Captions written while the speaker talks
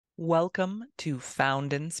Welcome to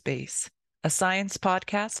Found in Space, a science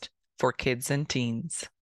podcast for kids and teens.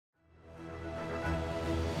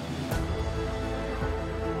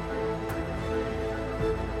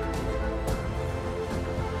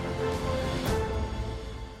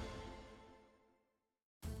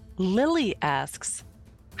 Lily asks,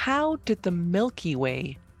 how did the Milky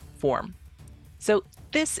Way form? So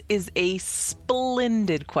this is a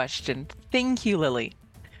splendid question. Thank you, Lily.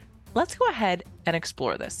 Let's go ahead and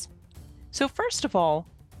explore this. So first of all,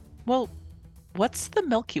 what's the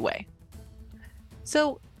Milky Way?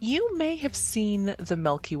 So you may have seen the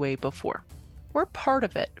Milky Way before. We're part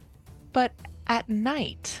of it. But at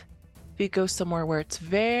night, if you go somewhere where it's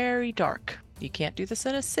very dark, you can't do this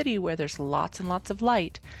in a city where there's lots and lots of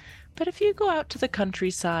light. But if you go out to the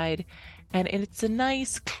countryside and it's a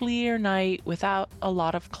nice clear night without a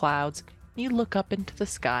lot of clouds, you look up into the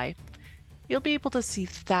sky, you'll be able to see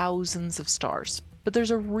thousands of stars. But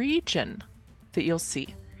there's a region that you'll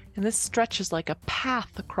see, and this stretches like a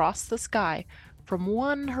path across the sky from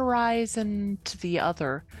one horizon to the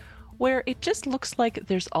other, where it just looks like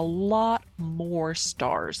there's a lot more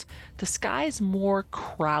stars. The sky's more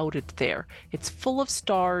crowded there. It's full of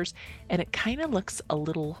stars, and it kind of looks a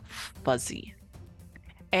little fuzzy.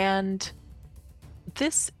 And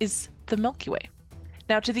this is the Milky Way.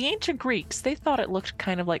 Now, to the ancient Greeks, they thought it looked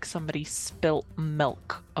kind of like somebody spilt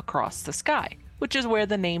milk across the sky, which is where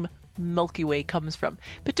the name Milky Way comes from.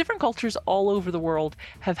 But different cultures all over the world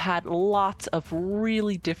have had lots of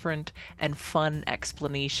really different and fun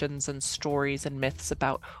explanations and stories and myths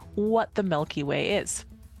about what the Milky Way is.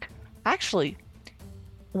 Actually,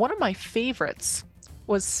 one of my favorites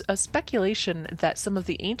was a speculation that some of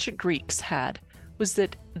the ancient Greeks had, was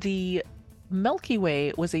that the Milky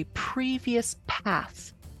Way was a previous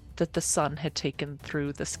path that the sun had taken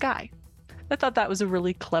through the sky. I thought that was a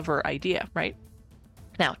really clever idea, right?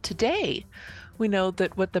 Now, today, we know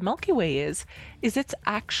that what the Milky Way is it's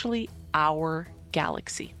actually our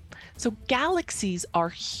galaxy. So galaxies are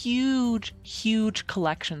huge, huge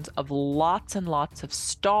collections of lots and lots of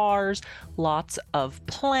stars, lots of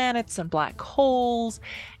planets and black holes,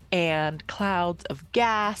 and clouds of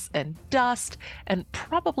gas and dust, and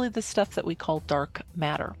probably the stuff that we call dark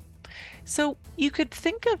matter. So you could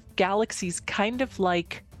think of galaxies kind of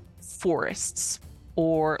like forests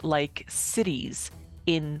or like cities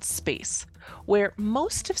in space, where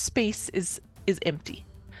most of space is empty.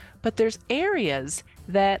 But there's areas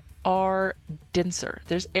that are denser.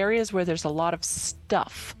 There's areas where there's a lot of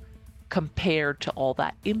stuff compared to all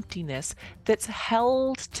that emptiness that's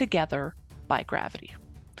held together by gravity.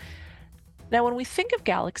 Now, when we think of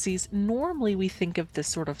galaxies, normally we think of this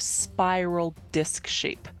sort of spiral disk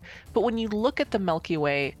shape. But when you look at the Milky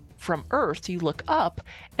Way from Earth, you look up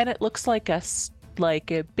and it looks like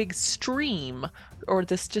a big stream, or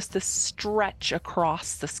this stretch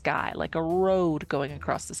across the sky, like a road going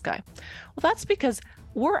across the sky. Well, that's because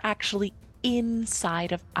we're actually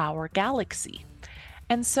inside of our galaxy.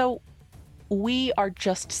 And so we are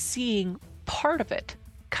just seeing part of it.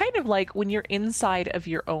 Kind of like when you're inside of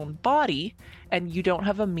your own body and you don't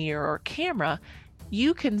have a mirror or camera,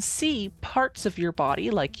 you can see parts of your body,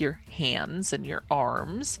 like your hands and your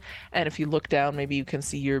arms. And if you look down, maybe you can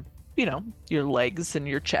see your legs and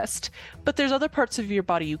your chest. But there's other parts of your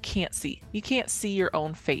body you can't see. You can't see your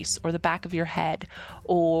own face or the back of your head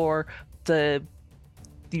or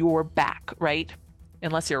your back, right?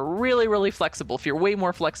 Unless you're really, really flexible. If you're way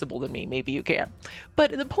more flexible than me, maybe you can.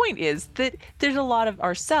 But the point is that there's a lot of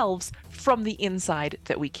ourselves from the inside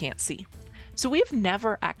that we can't see. So we've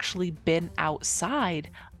never actually been outside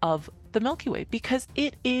of the Milky Way because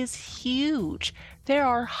it is huge. There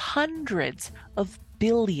are hundreds of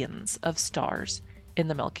billions of stars in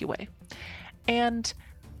the Milky Way. And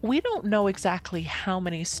we don't know exactly how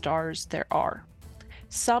many stars there are.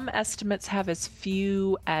 Some estimates have as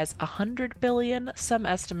few as 100 billion, some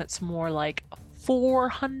estimates more like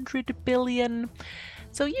 400 billion.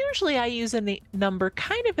 So usually I use a number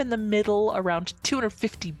kind of in the middle, around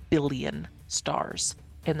 250 billion stars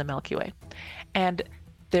in the Milky Way. And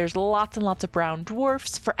there's lots and lots of brown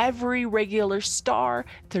dwarfs. For every regular star,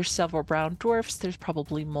 there's several brown dwarfs. There's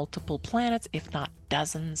probably multiple planets, if not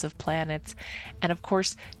dozens of planets. And of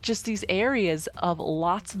course, just these areas of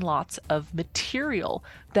lots and lots of material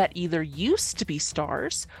that either used to be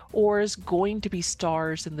stars or is going to be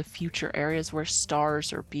stars in the future, areas where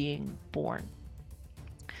stars are being born.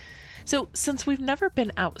 So since we've never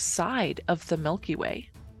been outside of the Milky Way,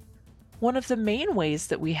 one of the main ways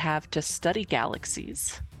that we have to study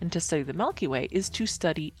galaxies and to study the Milky Way is to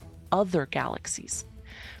study other galaxies.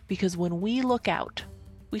 Because when we look out,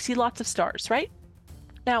 we see lots of stars, right?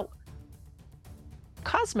 Now,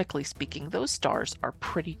 cosmically speaking, those stars are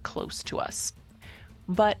pretty close to us.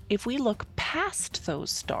 But if we look past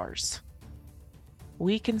those stars,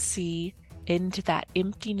 we can see into that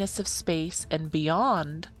emptiness of space and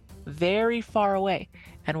beyond, very far away.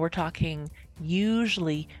 And we're talking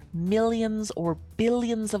usually millions or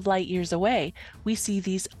billions of light years away, we see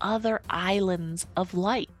these other islands of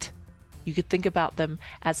light. You could think about them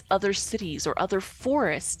as other cities or other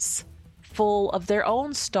forests full of their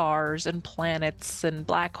own stars and planets and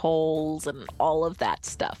black holes and all of that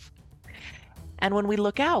stuff. And when we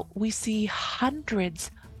look out, we see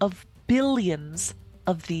hundreds of billions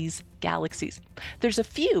of these galaxies. There's a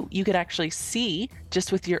few you could actually see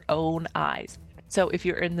just with your own eyes. So if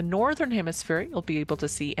you're in the northern hemisphere, you'll be able to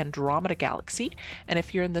see Andromeda Galaxy. And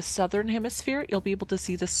if you're in the southern hemisphere, you'll be able to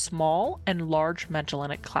see the Small and Large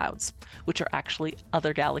Magellanic Clouds, which are actually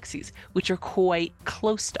other galaxies, which are quite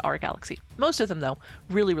close to our galaxy. Most of them, though,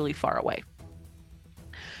 really, really far away.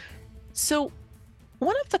 So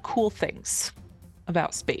one of the cool things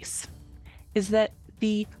about space is that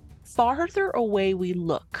the farther away we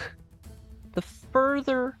look, the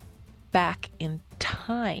further back in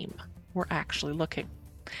time we're actually looking.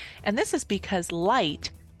 And this is because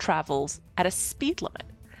light travels at a speed limit.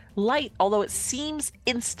 Light, although it seems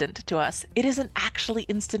instant to us, it isn't actually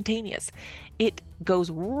instantaneous. It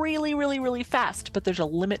goes really, really, really fast, but there's a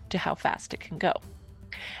limit to how fast it can go.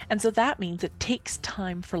 And so that means it takes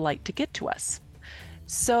time for light to get to us.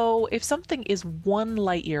 So if something is 1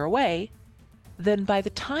 light year away, then by the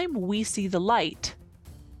time we see the light,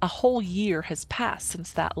 a whole year has passed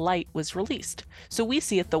since that light was released. So we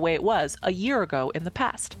see it the way it was a year ago in the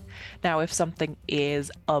past. Now, if something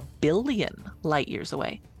is 1 billion light years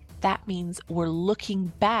away, that means we're looking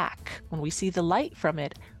back when we see the light from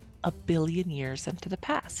it 1 billion years into the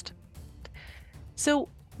past. So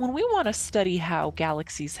when we want to study how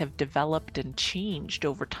galaxies have developed and changed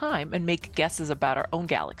over time and make guesses about our own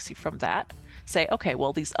galaxy from that, say, okay,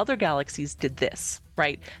 well, these other galaxies did this,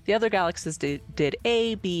 right? The other galaxies did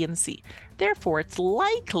A, B, and C. Therefore, it's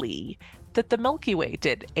likely that the Milky Way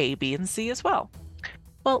did A, B, and C as well.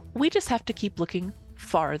 Well, we just have to keep looking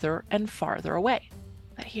farther and farther away.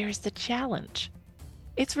 But here's the challenge.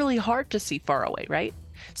 It's really hard to see far away, right?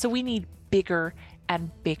 So we need bigger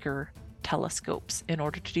and bigger telescopes in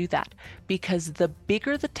order to do that, because the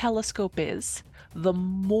bigger the telescope is, the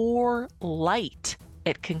more light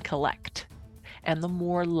it can collect. And the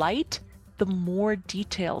more light, the more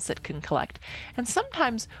details it can collect. And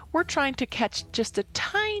sometimes we're trying to catch just a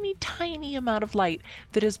tiny, tiny amount of light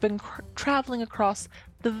that has been traveling across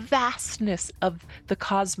the vastness of the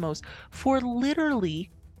cosmos for literally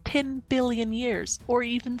 10 billion years or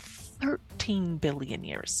even 13 billion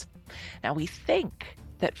years. Now we think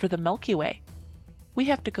that for the Milky Way, we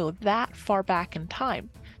have to go that far back in time.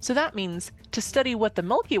 So that means to study what the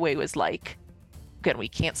Milky Way was like, again, we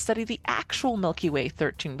can't study the actual Milky Way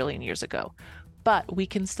 13 billion years ago, but we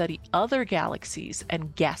can study other galaxies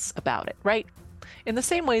and guess about it, right? In the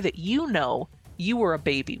same way that you know you were a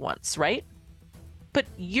baby once, right? But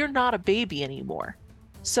you're not a baby anymore.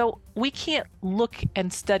 So we can't look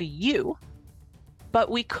and study you,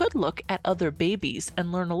 but we could look at other babies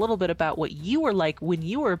and learn a little bit about what you were like when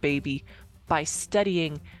you were a baby by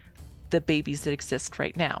studying the babies that exist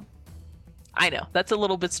right now. I know, that's a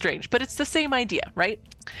little bit strange, but it's the same idea, right?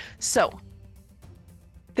 So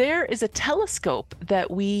there is a telescope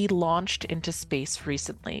that we launched into space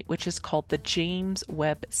recently, which is called the James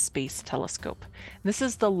Webb Space Telescope. This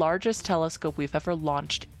is the largest telescope we've ever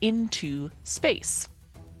launched into space.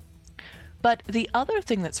 But the other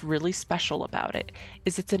thing that's really special about it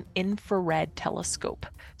is it's an infrared telescope.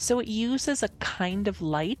 So it uses a kind of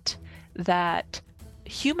light that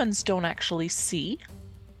humans don't actually see,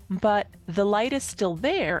 but the light is still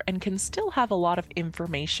there and can still have a lot of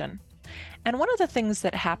information. And one of the things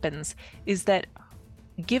that happens is that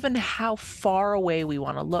given how far away we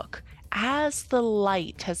want to look, as the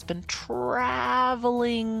light has been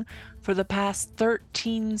traveling for the past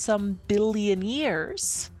 13 some billion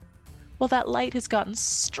years, well, that light has gotten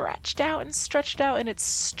stretched out, and it's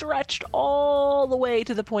stretched all the way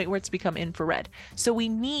to the point where it's become infrared. So we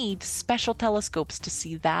need special telescopes to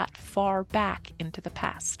see that far back into the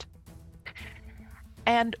past.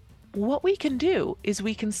 And what we can do is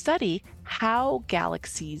we can study how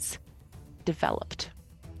galaxies developed.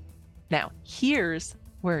 Now, here's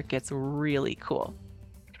where it gets really cool.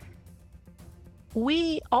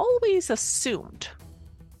 We always assumed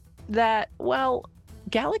that, well,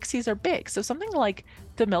 galaxies are big. So something like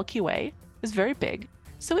the Milky Way is very big.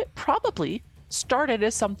 So it probably started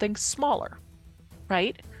as something smaller,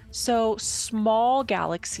 right? So small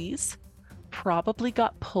galaxies probably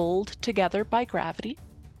got pulled together by gravity.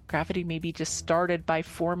 Gravity maybe just started by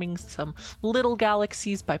forming some little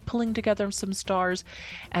galaxies by pulling together some stars,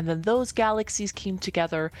 and then those galaxies came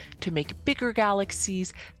together to make bigger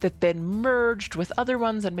galaxies that then merged with other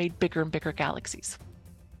ones and made bigger and bigger galaxies.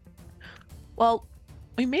 Well,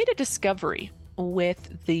 we made a discovery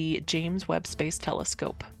with the James Webb Space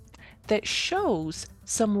Telescope that shows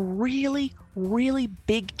some really, really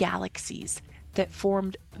big galaxies that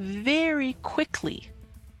formed very quickly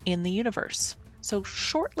in the universe. So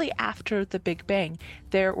shortly after the Big Bang,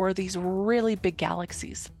 there were these really big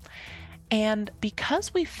galaxies. And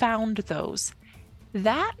because we found those,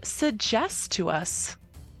 that suggests to us,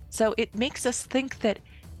 so it makes us think that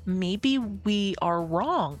maybe we are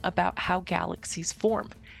wrong about how galaxies form.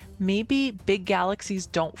 Maybe big galaxies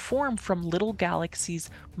don't form from little galaxies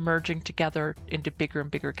merging together into bigger and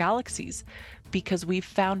bigger galaxies, because we've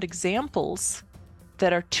found examples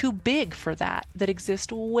that are too big for that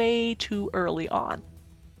exist way too early on.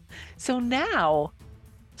 So now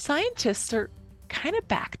scientists are kind of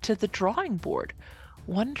back to the drawing board,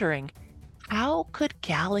 wondering how could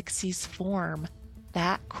galaxies form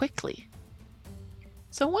that quickly?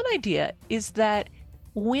 So one idea is that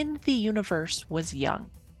when the universe was young,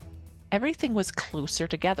 everything was closer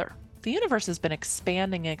together. The universe has been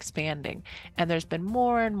expanding and expanding, and there's been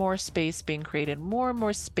more and more space being created, more and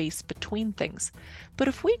more space between things. But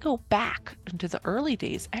if we go back into the early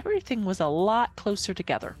days, everything was a lot closer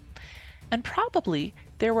together. And probably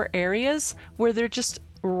there were areas where there just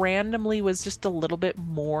randomly was just a little bit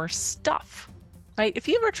more stuff, right? If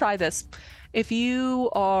you ever try this, if you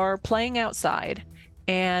are playing outside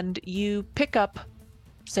and you pick up,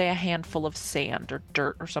 say, a handful of sand or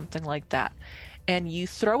dirt or something like that, and you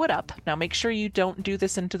throw it up. Now make sure you don't do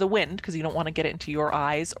this into the wind because you don't want to get it into your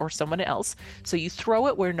eyes or someone else. So you throw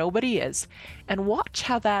it where nobody is and watch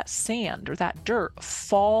how that sand or that dirt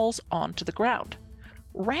falls onto the ground.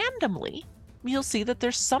 Randomly, you'll see that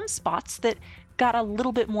there's some spots that got a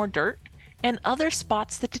little bit more dirt and other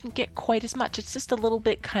spots that didn't get quite as much. It's just a little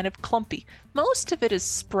bit kind of clumpy. Most of it is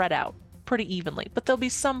spread out pretty evenly, but there'll be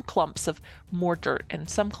some clumps of more dirt and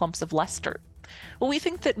some clumps of less dirt. Well, we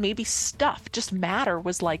think that maybe stuff, just matter,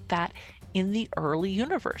 was like that in the early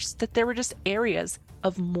universe, that there were just areas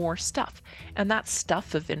of more stuff. And that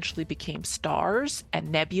stuff eventually became stars and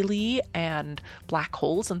nebulae and black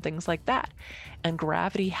holes and things like that. And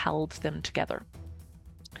gravity held them together.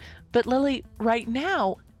 But Lily, right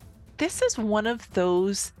now, this is one of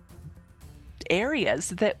those areas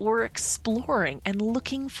that we're exploring and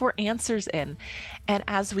looking for answers in. And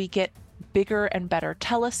as we get bigger and better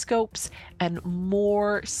telescopes and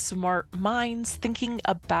more smart minds thinking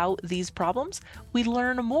about these problems, we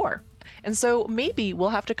learn more. And so maybe we'll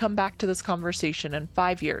have to come back to this conversation in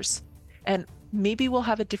 5 years, and maybe we'll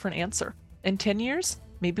have a different answer. In 10 years,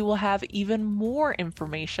 maybe we'll have even more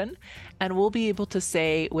information, and we'll be able to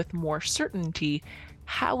say with more certainty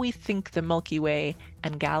how we think the Milky Way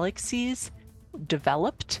and galaxies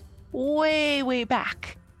developed way, way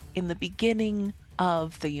back in the beginning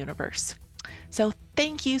of the universe. So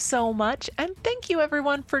thank you so much. And thank you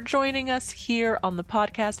everyone for joining us here on the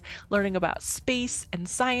podcast, learning about space and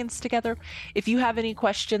science together. If you have any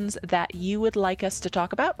questions that you would like us to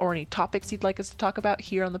talk about or any topics you'd like us to talk about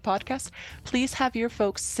here on the podcast, please have your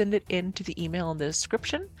folks send it in to the email in the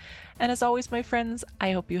description. And as always, my friends,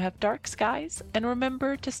 I hope you have dark skies and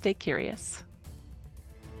remember to stay curious.